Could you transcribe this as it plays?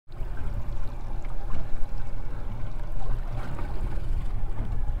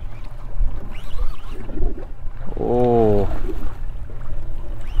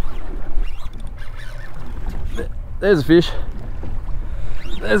there's a fish.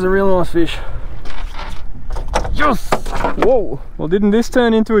 There's a real nice fish. Yes! Whoa! Well, didn't this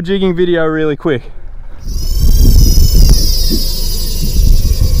turn into a jigging video really quick?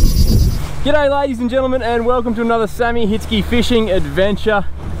 G'day ladies and gentlemen, and welcome to another Sammy Hitzke fishing adventure.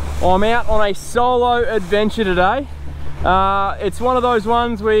 I'm out on a solo adventure today. It's one of those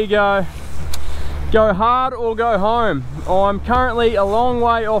ones where you go hard or go home. I'm currently a long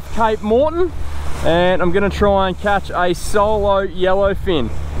way off Cape Morton and I'm going to try and catch a solo yellowfin.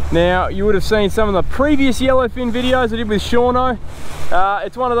 Now, you would have seen some of the previous yellowfin videos I did with Shauno.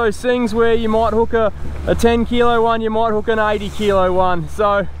 It's one of those things where you might hook a 10 kilo one, you might hook an 80 kilo one.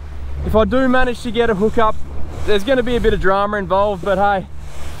 So if I do manage to get a hook up, there's going to be a bit of drama involved, but hey,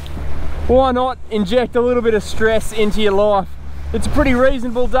 why not inject a little bit of stress into your life? It's a pretty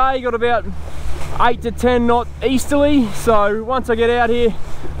reasonable day, got about 8 to 10 knot easterly, so once I get out here,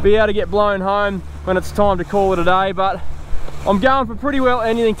 be able to get blown home when it's time to call it a day. But I'm going for pretty well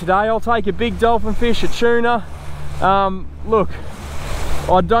anything today. I'll take a big dolphin fish, a tuna. Look,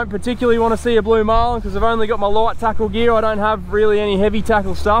 I don't particularly want to see a blue marlin because I've only got my light tackle gear. I don't have really any heavy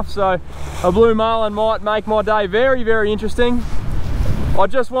tackle stuff, so a blue marlin might make my day very, very interesting. I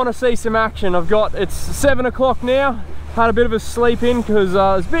just want to see some action. It's 7 o'clock now. Had a bit of a sleep in because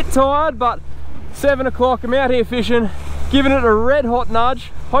I was a bit tired, but 7 o'clock, I'm out here fishing, giving it a red hot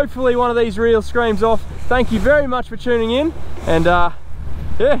nudge. Hopefully one of these reels screams off. Thank you very much for tuning in, and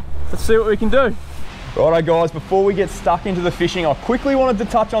yeah, let's see what we can do. Righto guys, before we get stuck into the fishing, I quickly wanted to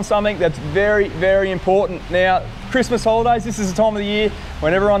touch on something that's very, very important. Now, Christmas holidays, this is the time of the year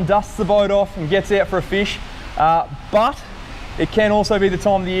when everyone dusts the boat off and gets out for a fish, but it can also be the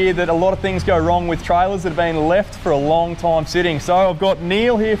time of the year that a lot of things go wrong with trailers that have been left for a long time sitting. So I've got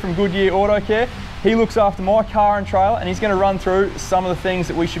Neil here from Goodyear Autocare. He looks after my car and trailer, and he's going to run through some of the things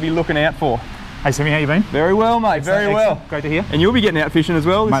that we should be looking out for. Hey Sammy, how you been? Very well, mate, very well. Great to hear. And you'll be getting out fishing as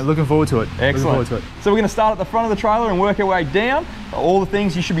well? Mate, looking forward to it. Excellent. So we're going to start at the front of the trailer and work our way down. All the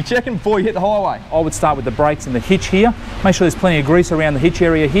things you should be checking before you hit the highway. I would start with the brakes and the hitch here. Make sure there's plenty of grease around the hitch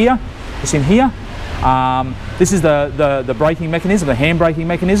area here. It's in here. This is the braking mechanism, the hand braking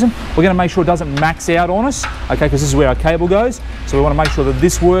mechanism. We're going to make sure it doesn't max out on us, okay, because this is where our cable goes. So we want to make sure that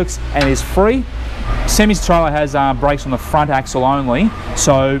this works and is free. Sammy's trailer has brakes on the front axle only,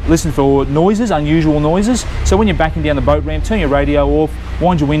 so listen for noises, unusual noises. So when you're backing down the boat ramp, turn your radio off,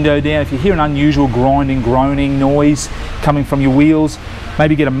 wind your window down. If you hear an unusual grinding, groaning noise coming from your wheels,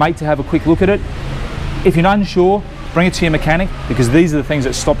 maybe get a mate to have a quick look at it. If you're unsure, bring it to your mechanic, because these are the things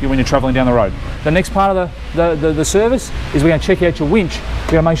that stop you when you're travelling down the road. The next part of the service is we're going to check out your winch.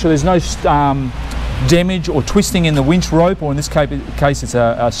 We're going to make sure there's no damage or twisting in the winch rope, or in this case it's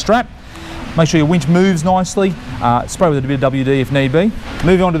a strap. Make sure your winch moves nicely. Spray with a bit of WD if need be.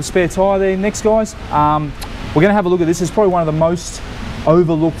 Moving on to the spare tyre there next, guys. We're going to have a look at this. It's probably one of the most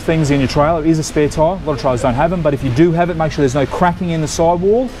overlooked things in your trailer is a spare tyre. A lot of trailers don't have them, but if you do have it, make sure there's no cracking in the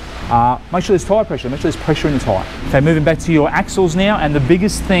sidewall. Make sure there's tyre pressure, make sure there's pressure in the tyre. Okay, moving back to your axles now, and the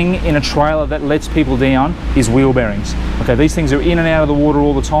biggest thing in a trailer that lets people down is wheel bearings. Okay, these things are in and out of the water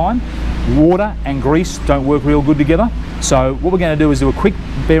all the time. Water and grease don't work real good together. So what we're going to do is do a quick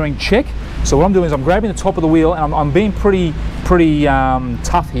bearing check. So what I'm doing is I'm grabbing the top of the wheel, and I'm being pretty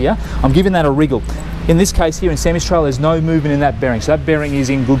tough here. I'm giving that a wriggle. In this case here in Sammy's trailer, there's no movement in that bearing, so that bearing is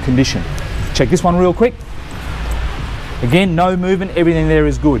in good condition. Check this one real quick. Again, no movement, everything there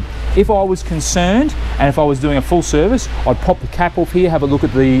is good. If I was concerned, and if I was doing a full service, I'd pop the cap off here, have a look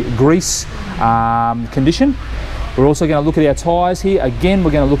at the grease condition. We're also going to look at our tyres here. Again,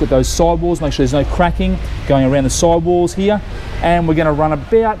 we're going to look at those sidewalls, make sure there's no cracking going around the sidewalls here. And we're going to run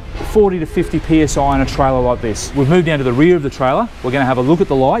about 40 to 50 PSI in a trailer like this. We've moved down to the rear of the trailer. We're going to have a look at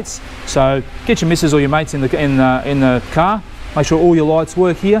the lights. So get your missus or your mates in the car. Make sure all your lights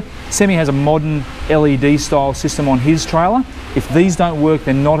work here. Sammy has a modern LED style system on his trailer. If these don't work,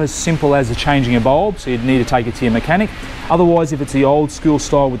 they're not as simple as changing a bulb, so you'd need to take it to your mechanic. Otherwise, if it's the old school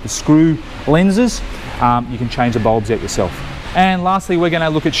style with the screw lenses, you can change the bulbs out yourself. And lastly, we're going to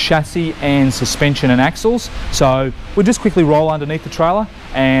look at chassis and suspension and axles. So we'll just quickly roll underneath the trailer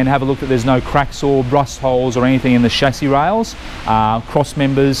and have a look that there's no cracks or rust holes or anything in the chassis rails, cross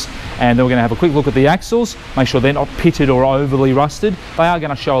members, and then we're going to have a quick look at the axles, make sure they're not pitted or overly rusted. They are going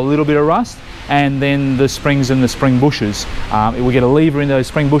to show a little bit of rust. And then the springs and the spring bushes. We'll get a lever in those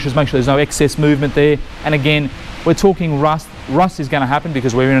spring bushes, make sure there's no excess movement there. And again, we're talking rust. Rust is going to happen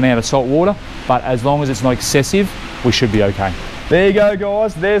because we're in and out of salt water, but as long as it's not excessive, we should be okay. There you go,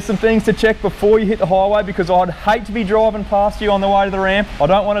 guys. There's some things to check before you hit the highway, because I'd hate to be driving past you on the way to the ramp. I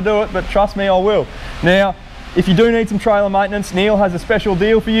don't want to do it, but trust me, I will. Now, if you do need some trailer maintenance, Neil has a special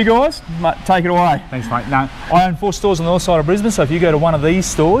deal for you guys. Take it away. Thanks, mate. Now, I own 4 stores on the north side of Brisbane, so if you go to one of these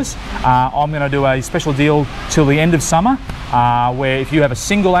stores, I'm going to do a special deal till the end of summer, where if you have a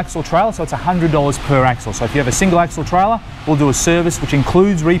single axle trailer, so it's $100 per axle. So if you have a single axle trailer, we'll do a service which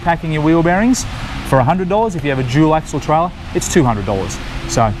includes repacking your wheel bearings for $100. If you have a dual axle trailer, it's $200.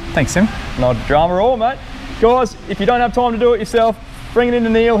 So, thanks, Sam. Not drama at all, mate. Guys, if you don't have time to do it yourself, bring it into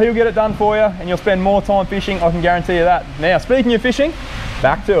Neil, he'll get it done for you, and you'll spend more time fishing, I can guarantee you that. Now, speaking of fishing,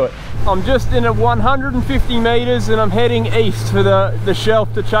 back to it. I'm just in at 150 metres and I'm heading east for the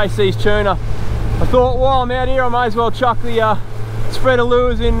shelf to chase these tuna. I thought while I'm out here, I may as well chuck the spread of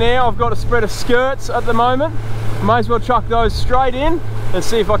lures in now. I've got a spread of skirts at the moment. I may as well chuck those straight in and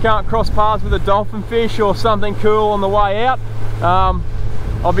see if I can't cross paths with a dolphin fish or something cool on the way out.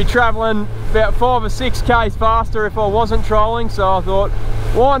 I'll be travelling about 5 or 6 k's faster if I wasn't trolling, so I thought,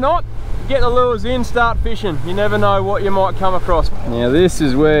 why not? Get the lures in, start fishing. You never know what you might come across. Now this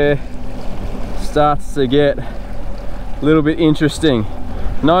is where it starts to get a little bit interesting.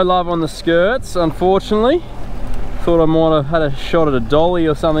 No love on the skirts, unfortunately. Thought I might have had a shot at a dolly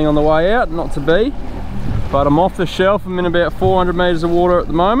or something on the way out, not to be. But I'm off the shelf, I'm in about 400 metres of water at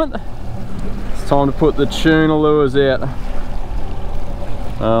the moment. It's time to put the tuna lures out.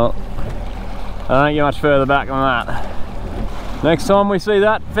 Well, I don't get much further back than that. Next time we see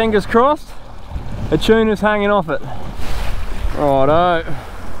that, fingers crossed, a tuna's hanging off it. Righto.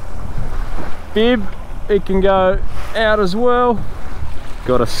 Bib, it can go out as well.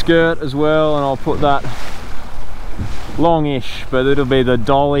 Got a skirt as well, and I'll put that longish, but it'll be the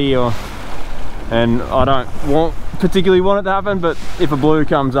dolly, and I don't particularly want it to happen, but if a blue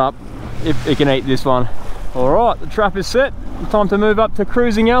comes up, it can eat this one. Alright, the trap is set. Time to move up to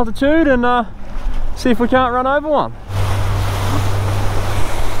cruising altitude and see if we can't run over one.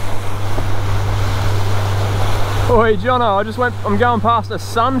 Oi, Jono, I'm going past a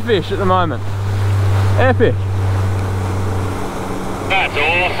sunfish at the moment. Epic. That's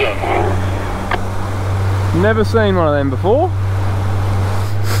awesome. Never seen one of them before.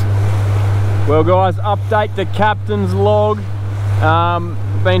 Well guys, update the captain's log.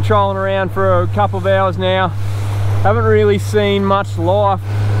 Been trolling around for a couple of hours now. Haven't really seen much life.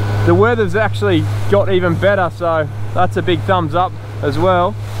 The weather's actually got even better, so that's a big thumbs up as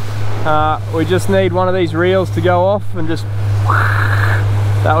well. We just need one of these reels to go off and just,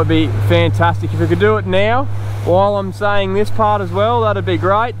 that would be fantastic. If we could do it now while I'm saying this part as well, that'd be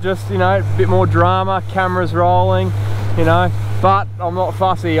great. Just, you know, a bit more drama, cameras rolling, you know, but I'm not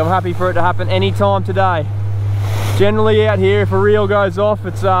fussy. I'm happy for it to happen anytime today. Generally out here, if a reel goes off,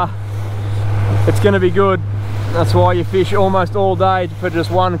 it's gonna be good. That's why you fish almost all day for just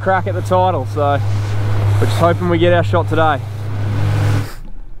one crack at the title, so we're just hoping we get our shot today.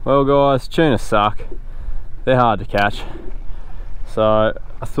 Well guys, tuna suck. They're hard to catch. So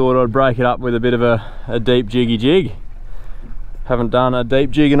I thought I'd break it up with a bit of a deep jiggy jig. Haven't done a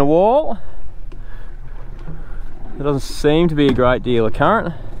deep jig in a while. There doesn't seem to be a great deal of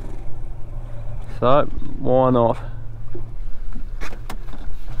current, so why not?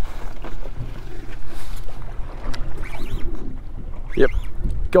 Yep,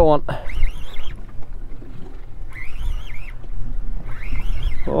 go on.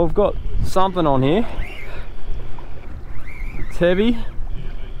 Well, I've got something on here. It's heavy.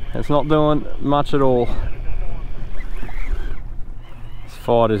 It's not doing much at all. This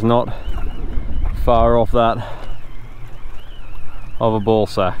fight is not far off that of a ball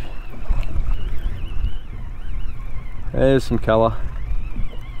sack. There's some colour.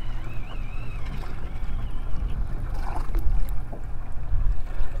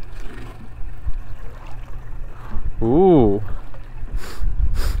 Ooh.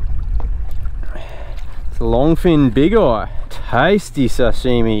 It's a longfin big eye. Tasty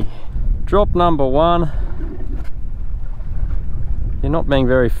sashimi. Drop number 1. You're not being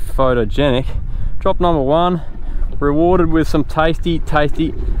very photogenic. Drop number 1. Rewarded with some tasty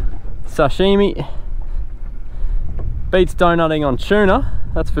sashimi. Beats donutting on tuna,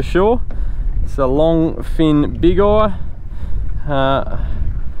 that's for sure. It's a long fin big eye.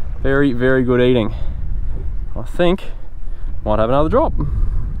 Very, very good eating. I think might have another drop.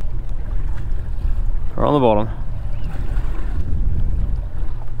 Right on the bottom.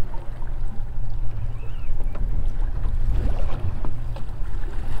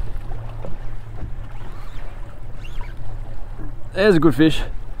 There's a good fish.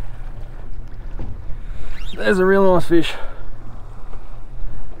 There's a real nice fish.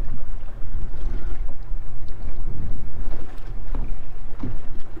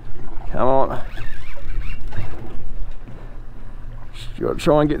 Come on. Just gotta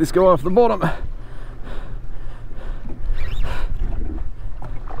try and get this guy off the bottom.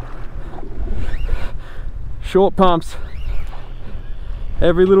 Short pumps.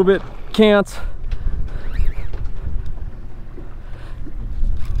 Every little bit counts.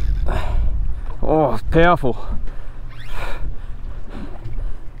 Oh, powerful.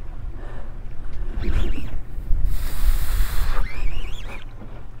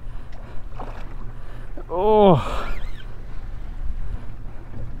 Oh.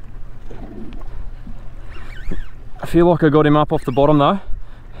 I feel like I got him up off the bottom though.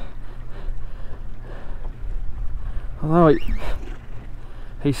 Although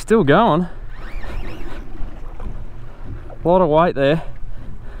he's still going. A lot of weight there.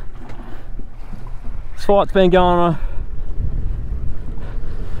 This fight's been going on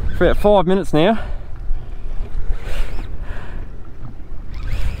for about 5 minutes now.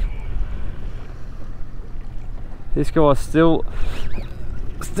 This guy's still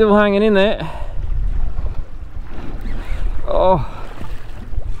hanging in there. Oh.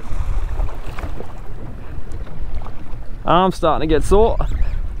 Arm's starting to get sore.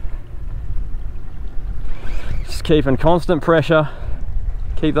 Just keeping constant pressure.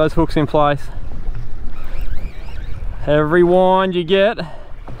 Keep those hooks in place. Every wind you get,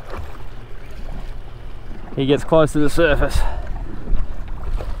 he gets close to the surface.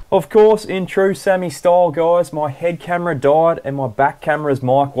 Of course, in true Sammy style, guys, my head camera died and my back camera's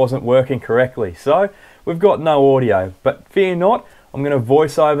mic wasn't working correctly. So we've got no audio, but fear not, I'm going to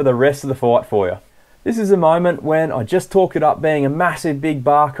voice over the rest of the fight for you. This is a moment when I just talked it up being a massive big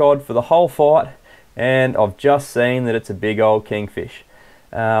bar cod for the whole fight, and I've just seen that it's a big old kingfish.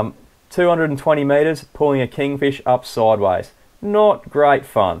 220 metres, pulling a kingfish up sideways. Not great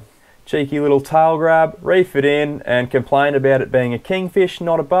fun. Cheeky little tail grab, reef it in, and complain about it being a kingfish,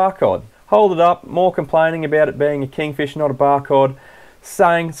 not a bar cod. Hold it up, more complaining about it being a kingfish, not a bar cod.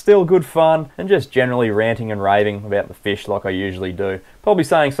 Saying still good fun, and just generally ranting and raving about the fish like I usually do. Probably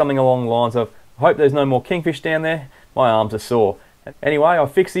saying something along the lines of, I hope there's no more kingfish down there, my arms are sore. Anyway, I'll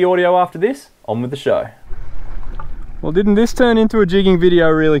fix the audio after this, on with the show. Well, didn't this turn into a jigging video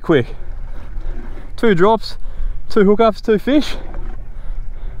really quick? 2 drops, 2 hookups, 2 fish.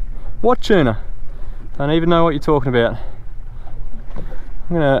 What tuna? Don't even know what you're talking about.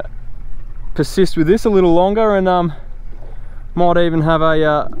 I'm gonna persist with this a little longer, and might even have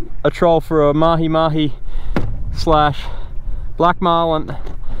a troll for a mahi-mahi slash black marlin a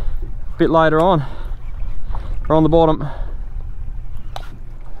bit later on, or on the bottom.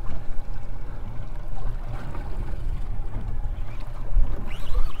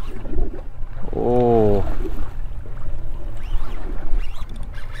 Oh,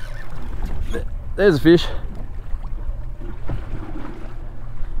 there's a fish.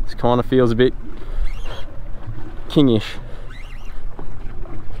 This kind of feels a bit kingish.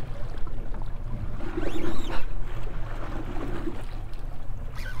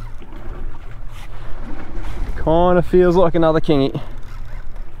 Kind of feels like another kingy.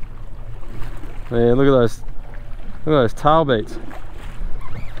 Yeah, look at those tail beats.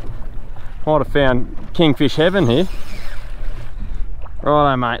 Might have found kingfish heaven here.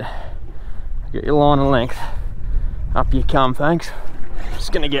 Righto, mate. Get your line and length. Up you come, thanks.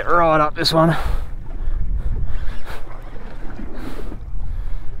 Just gonna get right up this one.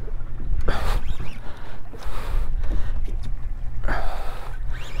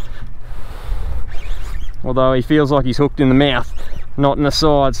 Although he feels like he's hooked in the mouth, not in the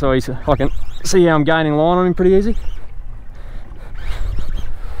side, so I can see how I'm gaining line on him pretty easy.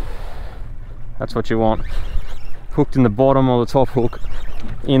 That's what you want. Hooked in the bottom or the top hook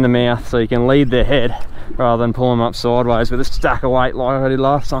in the mouth, so you can lead their head rather than pull them up sideways with a stack of weight like I did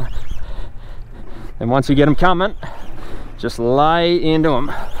last time. And once you get them coming, just lay into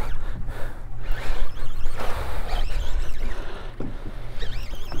them.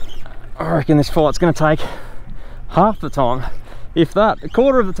 I reckon this fight's going to take half the time, if that, a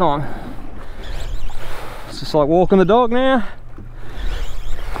quarter of the time. It's just like walking the dog now.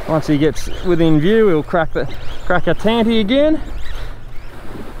 Once he gets within view, he'll crack a tanty again.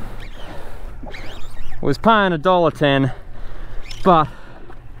 Was paying $1.10, but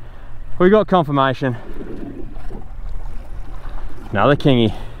we got confirmation. Another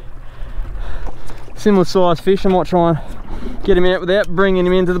kingy. Similar size fish. I might try and get him out without bringing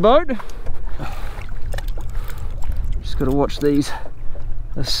him into the boat. Just got to watch these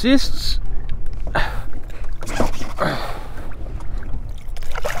assists.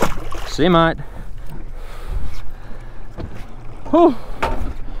 See you, mate. Whew.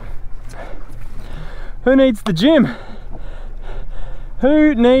 Who needs the gym?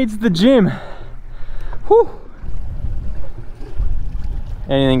 Who needs the gym? Whew.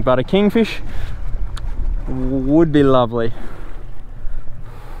 Anything but a kingfish would be lovely.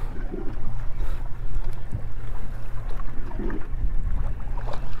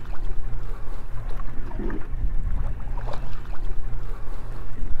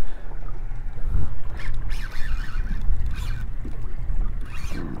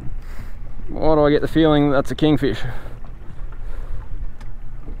 do I get the feeling that's a kingfish?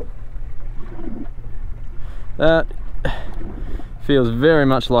 That feels very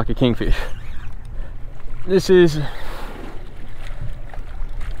much like a kingfish. This is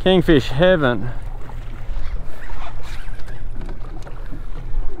kingfish heaven.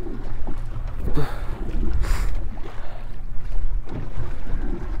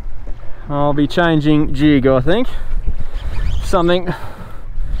 I'll be changing jig, I think. Something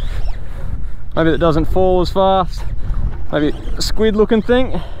maybe that doesn't fall as fast. Maybe a squid looking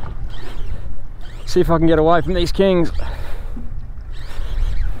thing. See if I can get away from these kings.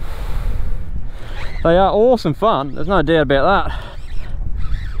 They are awesome fun, there's no doubt about that.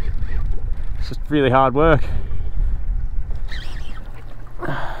 It's just really hard work.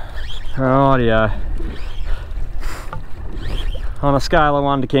 Rightio. On a scale of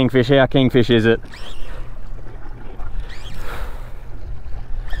 1 to kingfish, how kingfish is it?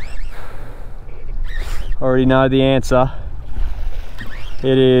 Already know the answer.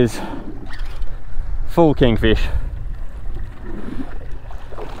 It is full kingfish.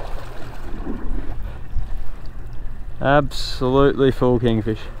 Absolutely full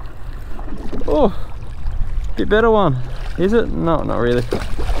kingfish. Oh, bit better one. Is it? No, not really.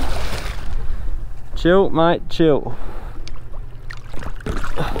 Chill, mate, chill.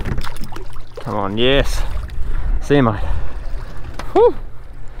 Come on, yes. See you, mate. Whew.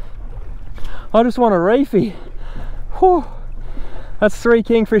 I just want a reefie. Whew. That's 3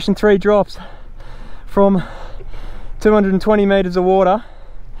 kingfish and 3 drops from 220 metres of water.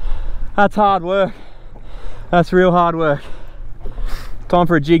 That's hard work. That's real hard work. Time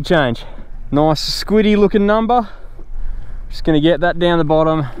for a jig change. Nice squiddy looking number. Just gonna get that down the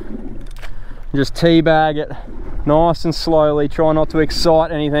bottom. Just teabag it nice and slowly. Try not to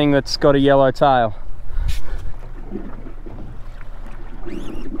excite anything that's got a yellow tail.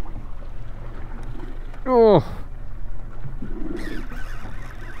 Oh.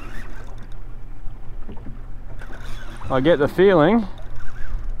 I get the feeling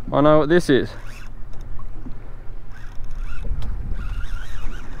I know what this is.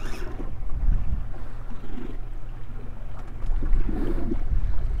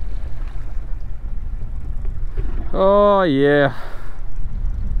 Oh yeah.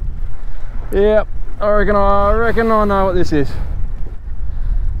 Yep, I reckon I know what this is.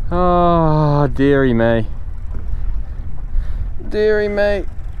 Oh, dearie me. Dearie me.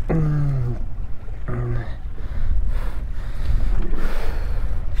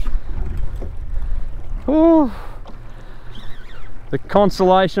 Oh. The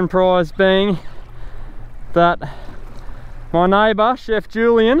consolation prize being that my neighbour, Chef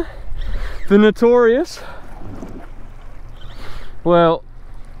Julian, the notorious, well,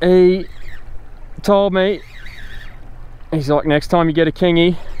 he told me, he's like, next time you get a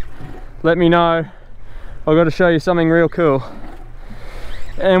kingy, let me know, I've got to show you something real cool.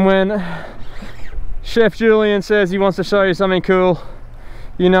 And when Chef Julian says he wants to show you something cool,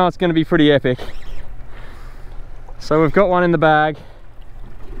 you know it's going to be pretty epic. So we've got one in the bag.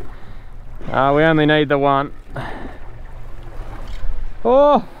 We only need the one.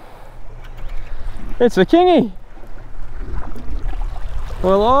 Oh, it's a kingy.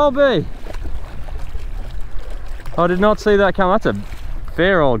 Well, I'll be. I did not see that come. That's a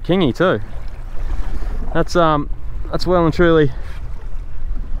fair old kingy too. That's well and truly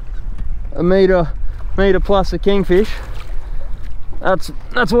a metre plus a kingfish. That's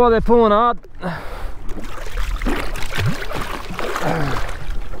why they're pulling hard.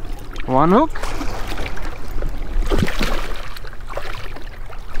 One hook.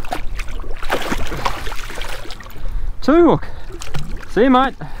 Two hook. See you,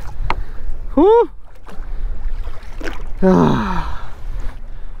 mate. Whoo. I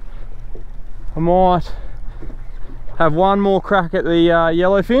might have one more crack at the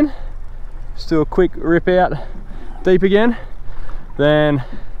yellowfin. Just do a quick rip out deep again. Then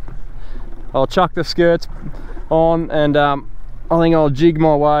I'll chuck the skirts on and I think I'll I'll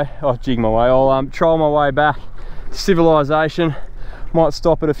troll my way back to civilization. Might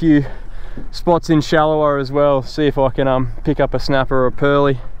stop at a few spots in shallower as well, see if I can pick up a snapper or a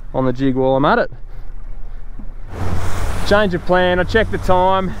pearly on the jig while I'm at it. Change of plan. I checked the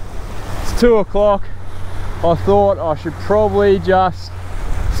time, it's 2 o'clock. I thought I should probably just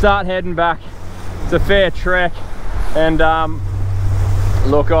start heading back. It's a fair trek, and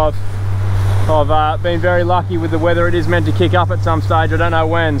look, I've been very lucky with the weather. It is meant to kick up at some stage, I don't know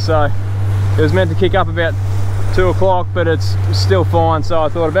when, so it was meant to kick up about 2 o'clock, but it's still fine, so I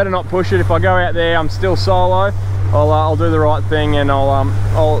thought I better not push it. If I go out there, I'm still solo, I'll do the right thing and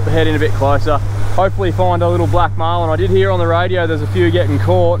I'll head in a bit closer. Hopefully find a little black marlin. I did hear on the radio there's a few getting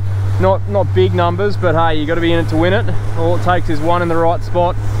caught. not big numbers, but hey, you got to be in it to win it. All it takes is one in the right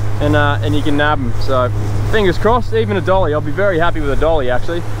spot, and you can nab them. So fingers crossed, even a dolly. I'll be very happy with a dolly,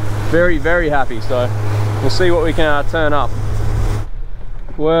 actually. Very, very happy. So we'll see what we can turn up.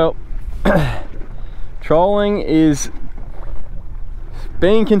 Well, trolling is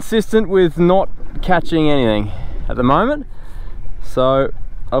being consistent with not catching anything at the moment. So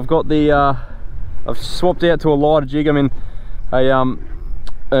I've got the I've swapped out to a lighter jig. I'm in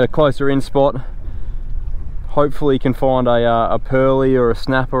a closer in spot. Hopefully can find a pearly or a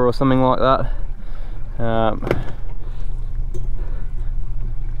snapper or something like that.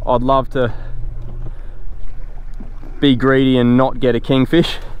 I'd love to be greedy and not get a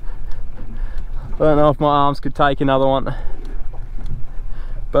kingfish. I don't know if my arms could take another one,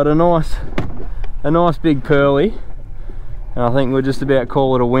 but a nice big pearly, and I think we'll just about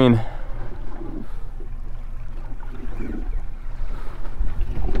call it a win.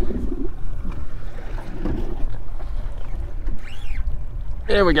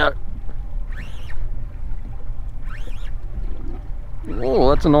 There we go. Oh,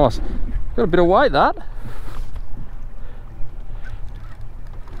 that's a nice, got a bit of weight, that.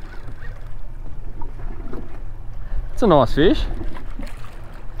 It's a nice fish.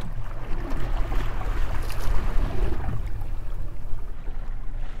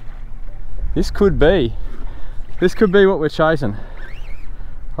 This could be what we're chasing.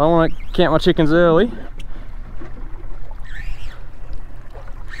 I don't want to count my chickens early.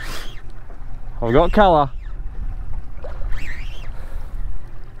 I've got colour.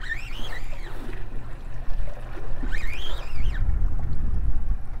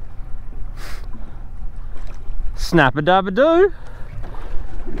 Snap-a-dab-a-doo.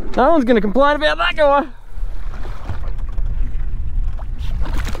 No one's going to complain about that guy.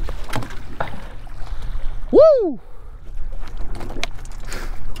 Woo!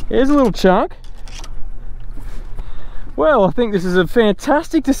 Here's a little chunk. Well, I think this is a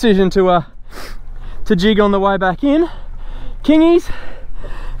fantastic decision to jig on the way back in. Kingies.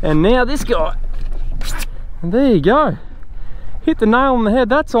 And now this guy. And there you go. Hit the nail on the head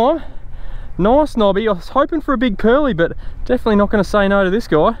that time. Nice knobby. I was hoping for a big pearly, but definitely not going to say no to this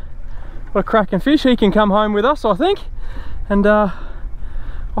guy. What a cracking fish. He can come home with us, I think. And I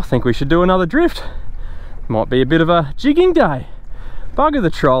think we should do another drift. Might be a bit of a jigging day. Bugger the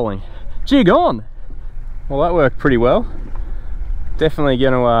trolling. Jig on. Well, that worked pretty well. Definitely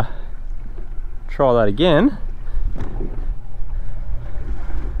going to try that again.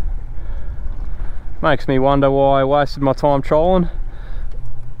 Makes me wonder why I wasted my time trolling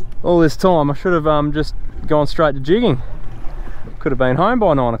all this time. I should have just gone straight to jigging. Could have been home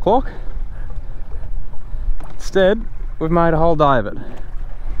by 9 o'clock. Instead, we've made a whole day of it.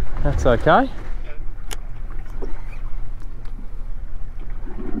 That's okay.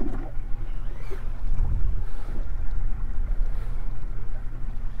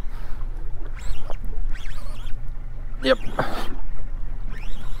 Yep.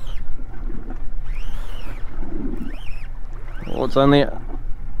 Well, it's only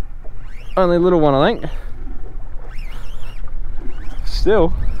a little one, I think.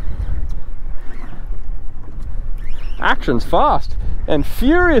 Still, action's fast and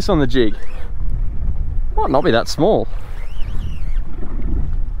furious on the jig. Might not be that small.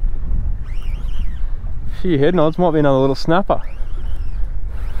 A few head nods, might be another little snapper.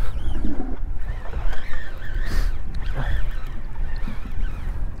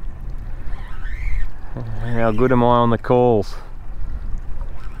 How good am I on the calls?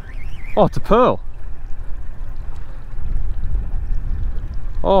 Oh, it's a pearl.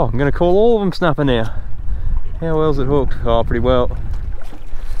 Oh, I'm going to call all of them snapper now. How well's it hooked? Oh, pretty well.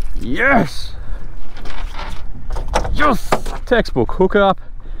 Yes! Yes! Textbook hook up.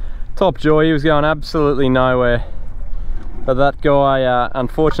 Top joy. He was going absolutely nowhere. But that guy,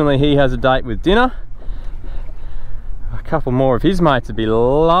 unfortunately, he has a date with dinner. A couple more of his mates would be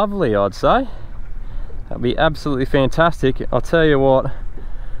lovely, I'd say. That'd be absolutely fantastic. I'll tell you what,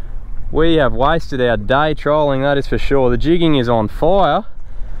 we have wasted our day trolling, that is for sure. The jigging is on fire.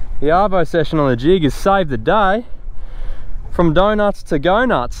 The arvo session on the jig has saved the day. From donuts to go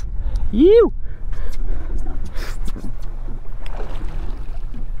nuts. You.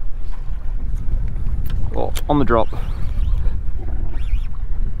 Oh, on the drop.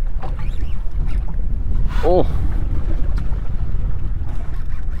 Oh.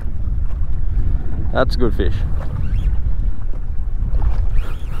 That's a good fish.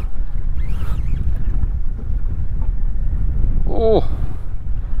 Oh,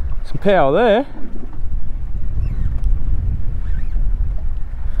 some power there.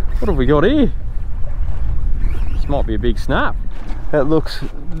 What have we got here? This might be a big snap. That looks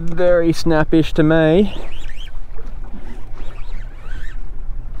very snappish to me.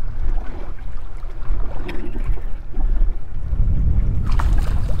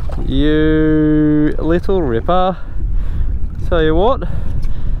 You little ripper. Tell you what,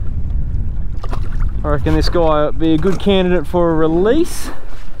 I reckon this guy would be a good candidate for a release.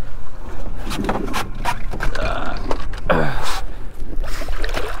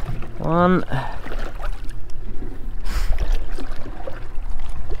 One.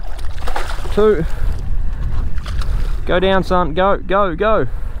 Two. Go down, son. Go, go, go.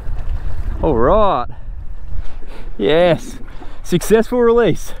 All right. Yes. Successful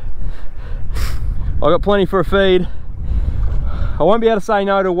release. I got plenty for a feed. I won't be able to say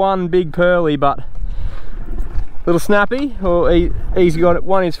no to one big pearly, but little snappy. Or he's got it.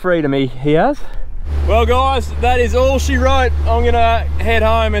 One is free to me. He has. Well, guys, that is all she wrote. I'm gonna head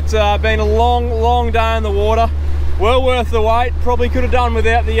home. It's been a long day in the water. Well worth the wait. Probably could have done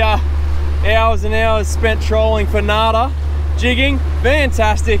without the hours and hours spent trolling for nada. Jigging,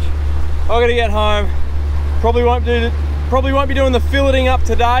 fantastic. I gotta get home. Probably won't be doing the filleting up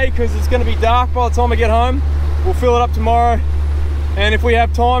today because it's going to be dark by the time I get home. We'll fill it up tomorrow, and if we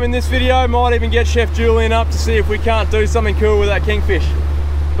have time in this video, might even get Chef Julian up to see if we can't do something cool with that kingfish.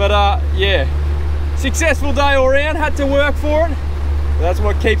 But yeah, successful day all around. Had to work for it, but that's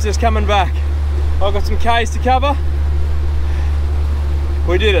what keeps us coming back. I've got some K's to cover.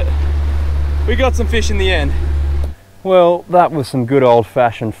 We did it. We got some fish in the end. Well, that was some good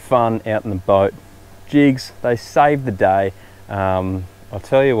old-fashioned fun out in the boat. Jigs, they saved the day. I'll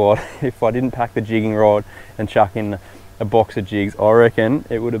tell you what, if I didn't pack the jigging rod and chuck in a box of jigs, I reckon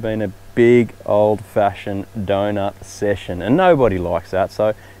it would have been a big old-fashioned donut session, and nobody likes that,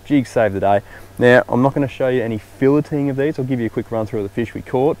 so jigs saved the day. Now, I'm not going to show you any filleting of these. I'll give you a quick run through of the fish we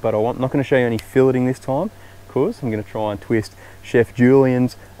caught, but I'm not going to show you any filleting this time, because I'm going to try and twist Chef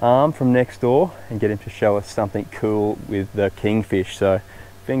Julian's arm from next door and get him to show us something cool with the kingfish. So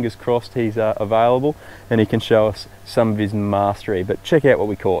fingers crossed he's available and he can show us some of his mastery. But check out what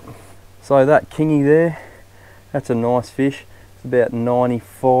we caught. So that kingy there, that's a nice fish. It's about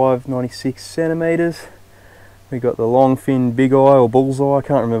 95, 96 centimeters. We got the long fin big eye or bullseye, I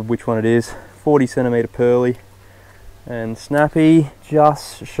can't remember which one it is. 40 centimeter pearly, and snappy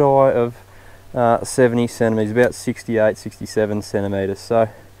just shy of 70 centimeters, about 68, 67 centimeters. So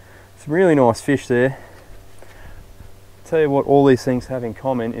some really nice fish there. Tell you what all these things have in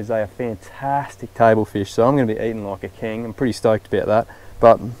common is they are fantastic table fish, so I'm going to be eating like a king. I'm pretty stoked about that,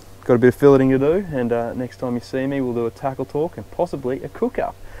 but got a bit of filleting to do, and next time you see me we'll do a tackle talk and possibly a cook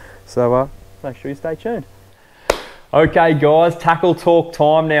up, so make sure you stay tuned. Okay guys, tackle talk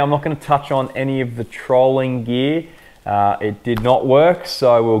time now. I'm not going to touch on any of the trolling gear. It did not work,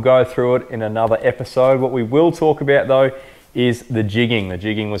 so we'll go through it in another episode. What we will talk about though is the jigging. The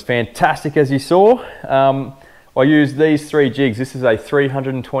jigging was fantastic, as you saw. I used these 3 jigs. This is a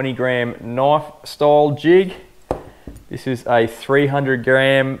 320 gram knife style jig. This is a 300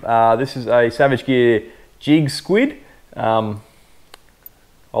 gram, this is a Savage Gear jig squid. I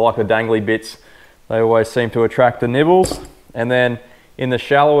like the dangly bits. They always seem to attract the nibbles. And then in the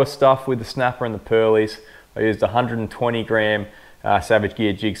shallower stuff with the snapper and the pearlies, I used 120 gram Savage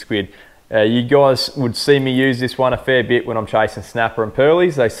Gear jig squid. You guys would see me use this one a fair bit when I'm chasing snapper and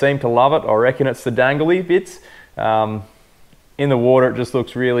pearlies. They seem to love it. I reckon it's the dangly bits. In the water it just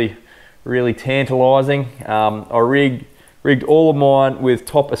looks really tantalizing. I rigged all of mine with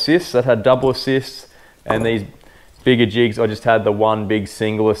top assists that had double assists, and these bigger jigs I just had the one big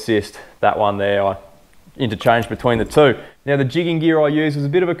single assist. That one there I interchanged between the two. Now the jigging gear I used was a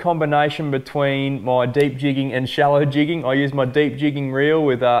bit of a combination between my deep jigging and shallow jigging. I used my deep jigging reel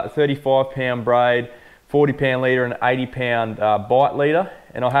with a 35 pound braid, 40 pound leader and 80 pound bite leader,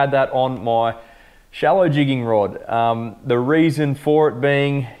 and I had that on my shallow jigging rod. The reason for it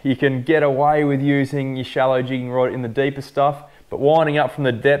being you can get away with using your shallow jigging rod in the deeper stuff, but winding up from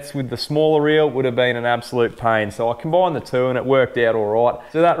the depths with the smaller reel would have been an absolute pain. So I combined the two and it worked out all right.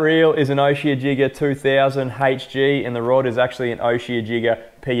 So that reel is an Oshia Jigger 2000 HG, and the rod is actually an Oshia Jigger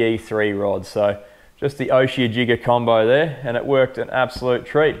PE3 rod. So just the Oshia Jigger combo there, and it worked an absolute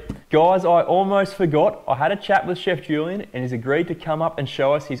treat. Guys, I almost forgot. I had a chat with Chef Julian and he's agreed to come up and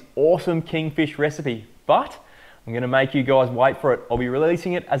show us his awesome kingfish recipe, but I'm gonna make you guys wait for it. I'll be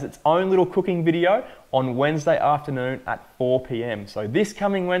releasing it as its own little cooking video on Wednesday afternoon at 4 p.m. So this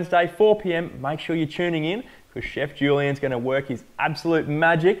coming Wednesday, 4 p.m, make sure you're tuning in, because Chef Julian's gonna work his absolute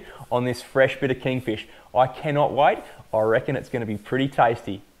magic on this fresh bit of kingfish. I cannot wait. I reckon it's gonna be pretty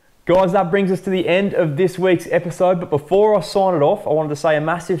tasty. Guys, that brings us to the end of this week's episode, but before I sign it off, I wanted to say a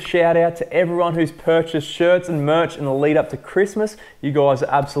massive shout out to everyone who's purchased shirts and merch in the lead up to Christmas. You guys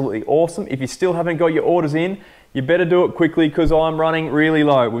are absolutely awesome. If you still haven't got your orders in, you better do it quickly because I'm running really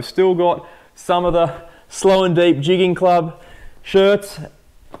low. We've still got some of the Slow and Deep Jigging Club shirts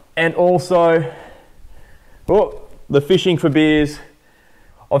and also the Fishing for Beers.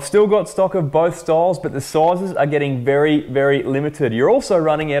 I've still got stock of both styles, but the sizes are getting very, very limited. You're also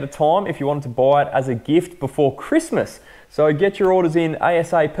running out of time if you wanted to buy it as a gift before Christmas. So get your orders in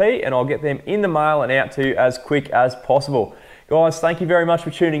ASAP and I'll get them in the mail and out to you as quick as possible. Guys, thank you very much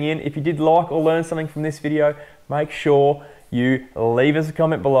for tuning in. If you did like or learn something from this video, make sure you leave us a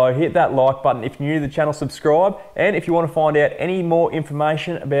comment below, hit that like button. If you're new to the channel, subscribe. And if you want to find out any more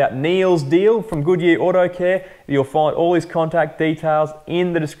information about Neil's deal from Goodyear Autocare, you'll find all his contact details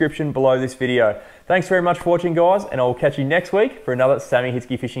in the description below this video. Thanks very much for watching, guys, and I'll catch you next week for another Sammy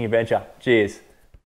Hitzke fishing adventure. Cheers.